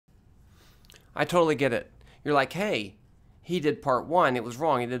I totally get it. You're like, hey, he did part 1, it was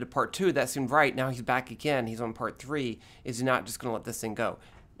wrong. He did a part 2, that seemed right. Now he's back again. He's on part 3. Is he not just going to let this thing go?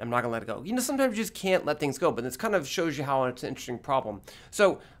 I'm not going to let it go. You know, sometimes you just can't let things go, but this kind of shows you how it's an interesting problem.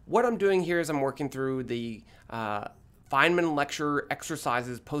 So what I'm doing here is I'm working through the Feynman Lecture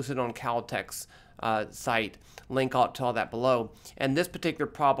Exercises posted on Caltech's site. Link out to all that below. And this particular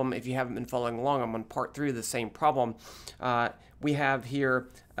problem, if you haven't been following along, I'm on part 3 of the same problem. We have here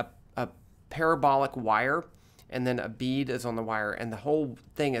a parabolic wire, and then a bead is on the wire, and the whole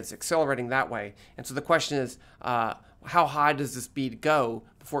thing is accelerating that way. And so the question is, how high does this bead go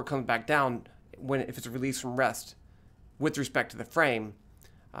before it comes back down if it's released from rest with respect to the frame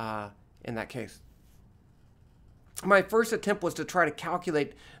in that case? My first attempt was to try to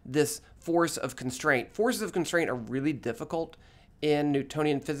calculate this force of constraint. Forces of constraint are really difficult in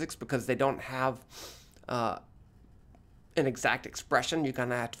Newtonian physics because they don't have an exact expression. You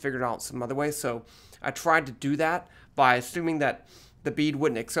kind of have to figure it out some other way. So I tried to do that by assuming that the bead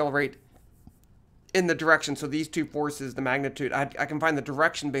wouldn't accelerate in the direction. So these two forces, the magnitude, I can find the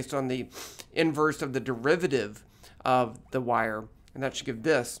direction based on the inverse of the derivative of the wire, and that should give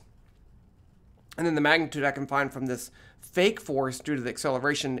this. And then the magnitude I can find from this fake force due to the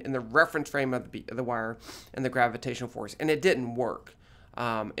acceleration in the reference frame of the wire and the gravitational force. And it didn't work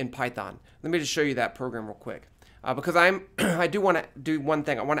in Python. Let me just show you that program real quick. Because I do want to do one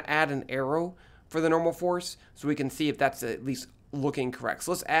thing. I want to add an arrow for the normal force so we can see if that's at least looking correct.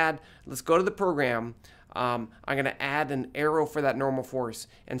 So let's go to the program. I'm going to add an arrow for that normal force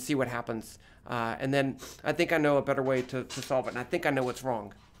and see what happens. And then I think I know a better way to solve it. And I think I know what's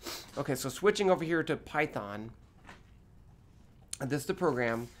wrong. Okay, so switching over here to Python. This is the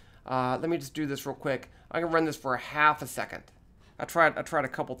program. Let me just do this real quick. I'm going to run this for a half a second. I tried a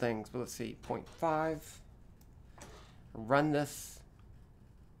couple things, but let's see. 0.5. Run this.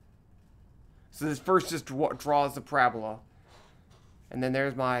 So this first just draws the parabola. And then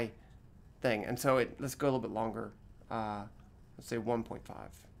there's my thing. And so let's go a little bit longer. Let's say 1.5.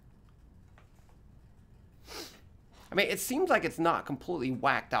 I mean, it seems like it's not completely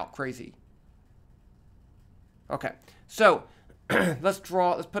whacked out crazy. Okay, so let's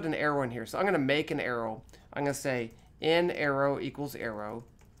put an arrow in here. So I'm going to make an arrow. I'm going to say in arrow equals arrow.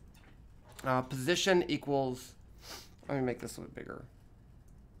 Position equals, let me make this a little bit bigger.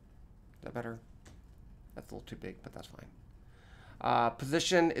 Is that better? That's a little too big, but that's fine.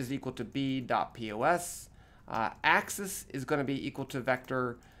 Position is equal to b.pos. Axis is going to be equal to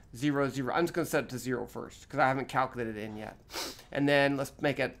vector 0, 0. I'm just going to set it to 0 first because I haven't calculated it in yet. And then let's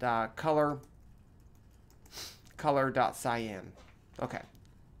make it color.cyan. Okay.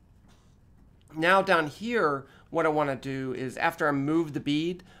 Now down here, what I want to do is after I move the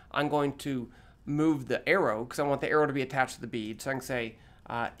bead, I'm going to move the arrow because I want the arrow to be attached to the bead. So I can say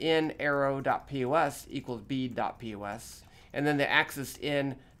in arrow.pos equals bead.pos. And then the axis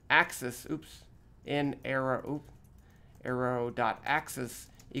in arrow.axis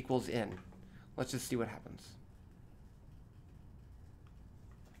equals in. Let's just see what happens.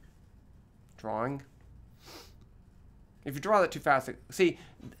 Drawing. If you draw that too fast, see,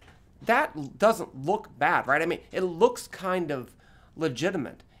 that doesn't look bad, right? I mean, it looks kind of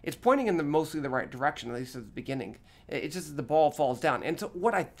legitimate. It's pointing in mostly the right direction, at least at the beginning. It's just the ball falls down. And so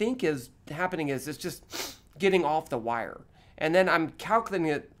what I think is happening is it's just getting off the wire. And then I'm calculating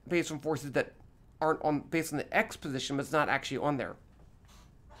it based on forces that aren't based on the x position, but it's not actually on there.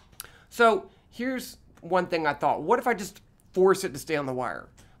 So here's one thing I thought. What if I just force it to stay on the wire?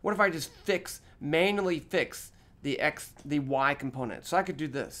 What if I just manually fix the y component? So I could do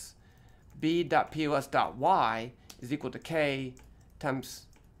this. b.pos.y is equal to k times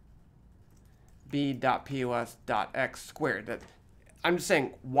b.pos.x squared. I'm just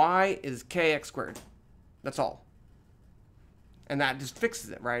saying y is kx squared. That's all. And that just fixes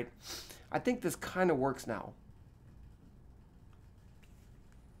it, right? I think this kind of works now.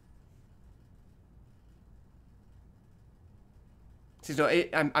 See, so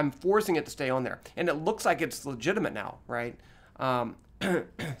I'm forcing it to stay on there, and it looks like it's legitimate now, right? So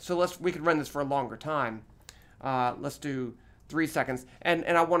we could run this for a longer time. Let's do 3 seconds, and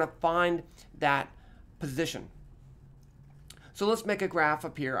I want to find that position. So let's make a graph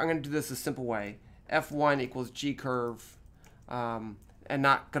up here. I'm going to do this a simple way. F1 equals G curve, and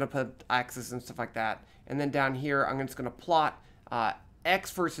not going to put axis and stuff like that. And then down here, I'm just going to plot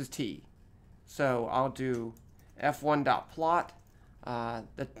x versus t. So I'll do F1.plot.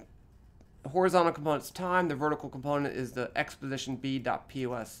 The horizontal component is time. The vertical component is the x position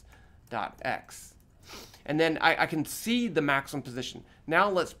b.pos.x. And then I can see the maximum position. Now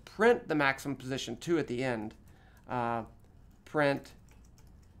let's print the maximum position too at the end. Print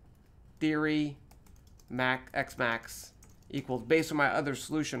theory x max equals, based on my other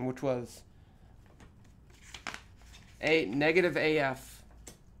solution, which was negative AF,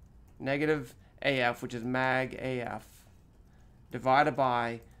 which is mag AF, divided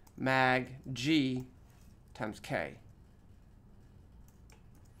by mag G times K.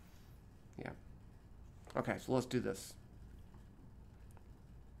 Yeah. Okay, so let's do this.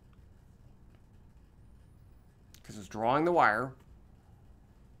 Because it's drawing the wire.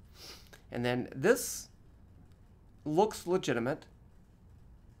 And then this looks legitimate,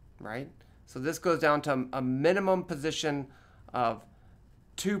 right? So this goes down to a minimum position of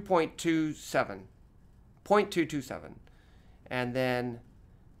 0.227. And then,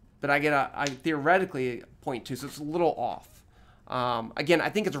 but I get theoretically 0.2, so it's a little off. Again, I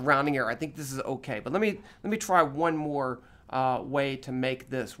think it's a rounding error. I think this is okay. But let me try one more way to make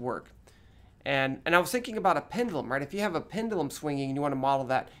this work. And I was thinking about a pendulum, right? If you have a pendulum swinging and you want to model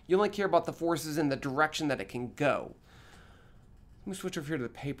that, you only care about the forces in the direction that it can go. Let me switch over here to the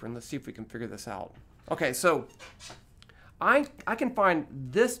paper and let's see if we can figure this out. Okay, so I can find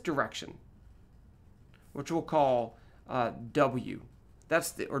this direction, which we'll call W.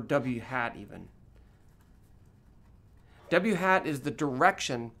 That's or W hat even. W hat is the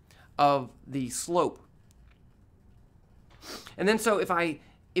direction of the slope. And then so if I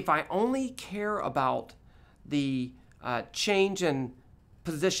only care about the change in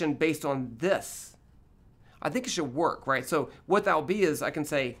position based on this, I think it should work, right? So what that will be is I can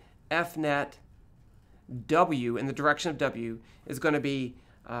say F net W in the direction of W is going to be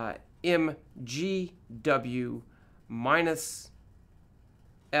mgW minus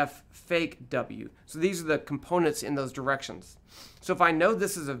F fake W. So these are the components in those directions. So if I know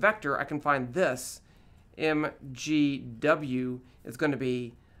this is a vector, I can find this mgW is going to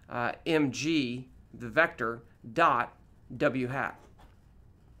be mg, the vector, dot W hat.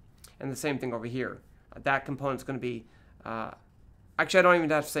 And the same thing over here. That component's going to be, actually I don't even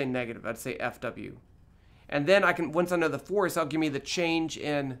have to say negative, I'd say FW. And then I can, once I know the force, that'll give me the change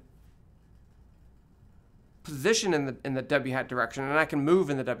in position in the W hat direction, and I can move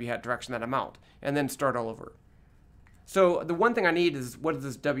in the W hat direction that amount, and then start all over. So the one thing I need is, what is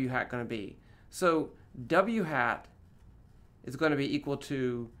this W hat going to be? So W hat is going to be equal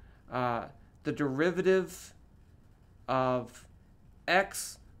to the derivative of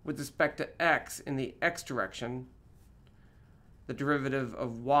x with respect to x in the x direction, the derivative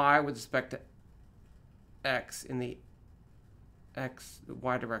of y with respect to x in the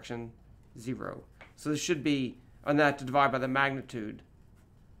y direction, 0. So this should be, on that, to divide by the magnitude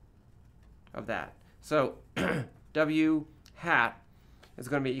of that. So W hat is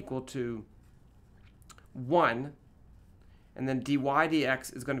going to be equal to 1, and then dy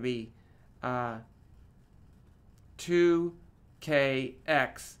dx is going to be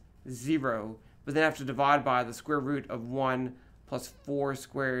 2kx 0, but then I have to divide by the square root of 1 plus 4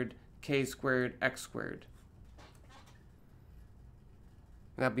 squared k squared x squared.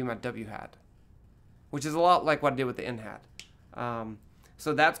 And that'd be my W hat, which is a lot like what I did with the N hat.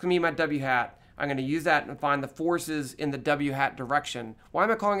 So that's going to be my W hat. I'm going to use that and find the forces in the W hat direction. Why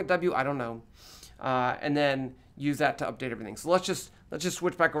am I calling it W? I don't know. And then use that to update everything. So let's just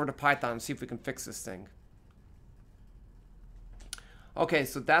switch back over to Python and see if we can fix this thing. Okay,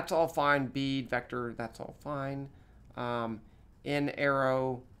 so that's all fine. Bead vector, that's all fine. In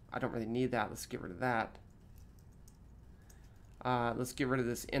arrow, I don't really need that. Let's get rid of that. Let's get rid of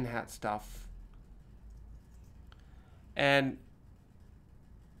this in hat stuff. And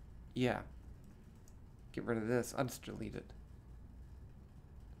yeah, get rid of this. I'll just delete it.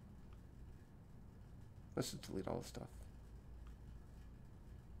 Let's just delete all this stuff.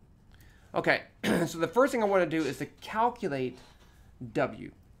 Okay, so the first thing I want to do is to calculate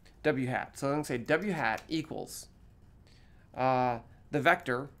W hat. So I'm going to say W hat equals the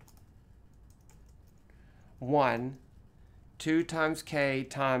vector 1, 2 times k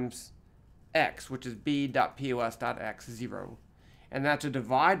times x, which is b.pos.x, 0. And that's to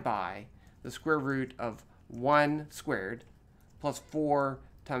divide by the square root of 1 squared plus 4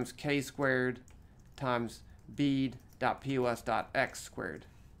 times k squared times b.pos.x squared.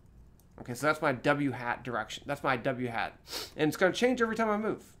 Okay, so that's my W hat direction. That's my W hat. And it's going to change every time I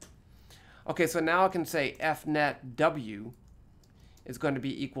move. Okay, so now I can say F net W is going to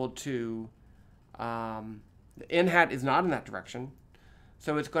be equal to, the N hat is not in that direction.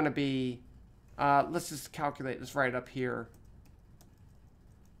 So it's going to be, let's just calculate, let's write it up here.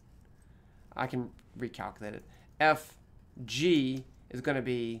 I can recalculate it. Fg is going to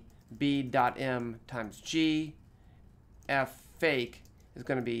be b.m times g. F fake is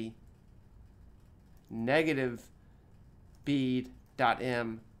going to be negative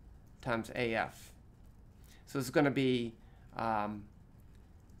b.m times AF. So it's going to be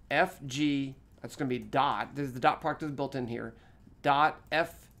FG, that's going to be dot, there's the dot product is built in here, dot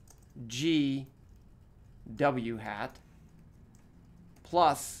FG W hat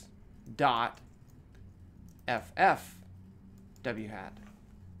plus dot FF W hat.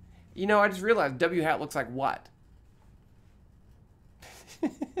 You know, I just realized W hat looks like what?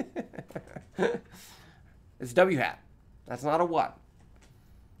 It's W hat. That's not a what.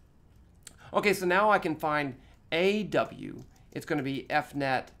 Okay, so now I can find AW. It's going to be F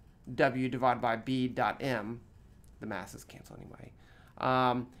net W divided by B dot M. The masses cancel anyway.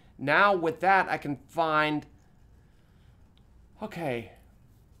 Now with that, I can find, okay,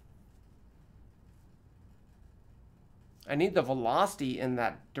 I need the velocity in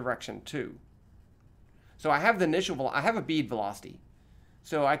that direction too. So I have the initial, I have a bead velocity.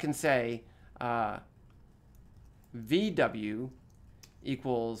 So I can say VW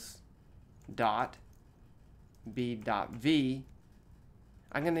equals dot bead dot V.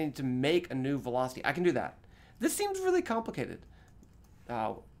 I'm going to need to make a new velocity. I can do that. This seems really complicated.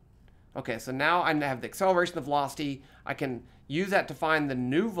 Okay, so now I have the acceleration of velocity. I can use that to find the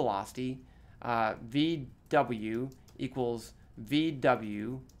new velocity. VW equals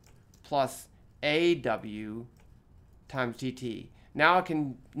VW plus AW times dt. Now I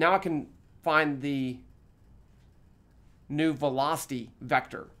can find the new velocity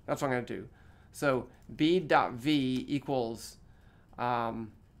vector. That's what I'm going to do. So B dot V equals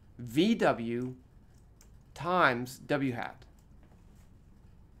VW times W hat.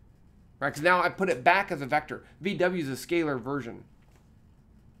 Right, because now I put it back as a vector. VW is a scalar version.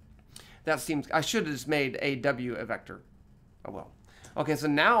 That seems, I should have just made AW a vector. Oh well. Okay, so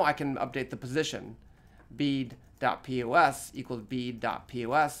now I can update the position. Bead.POS equals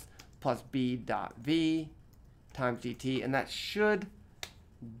bead.POS plus bead.V times dt, and that should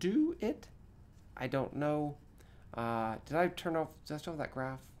do it. I don't know. Did I turn off, did I still have that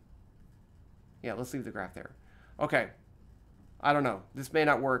graph? Yeah, let's leave the graph there. Okay. I don't know. This may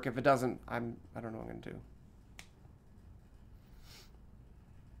not work. If it doesn't, I don't know what I'm going to do.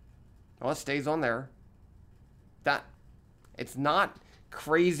 Well, it stays on there. That, it's not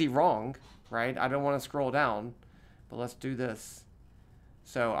crazy wrong, right? I don't want to scroll down, but let's do this.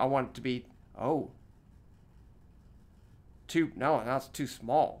 So I want it to be, no, now it's too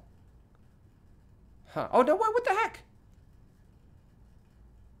small. Huh. Oh, no, what the heck?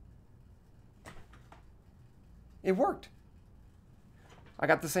 It worked. I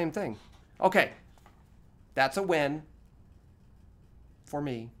got the same thing. Okay. That's a win for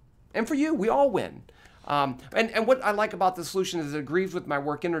me. And for you, we all win. And what I like about the solution is it agrees with my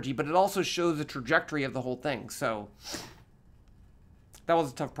work energy, but it also shows the trajectory of the whole thing. So that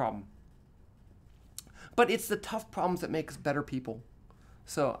was a tough problem. But it's the tough problems that make us better people.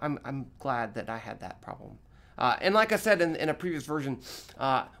 So I'm glad that I had that problem. And like I said in a previous version,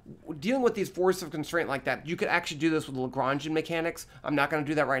 dealing with these forces of constraint like that, you could actually do this with Lagrangian mechanics. I'm not going to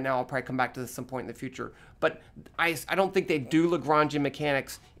do that right now. I'll probably come back to this some point in the future. But I don't think they do Lagrangian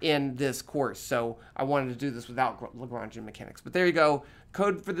mechanics in this course. So I wanted to do this without Lagrangian mechanics. But there you go.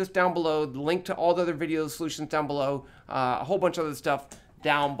 Code for this down below. The link to all the other videos, solutions down below. A whole bunch of other stuff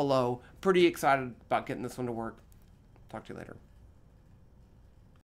down below. Pretty excited about getting this one to work. Talk to you later.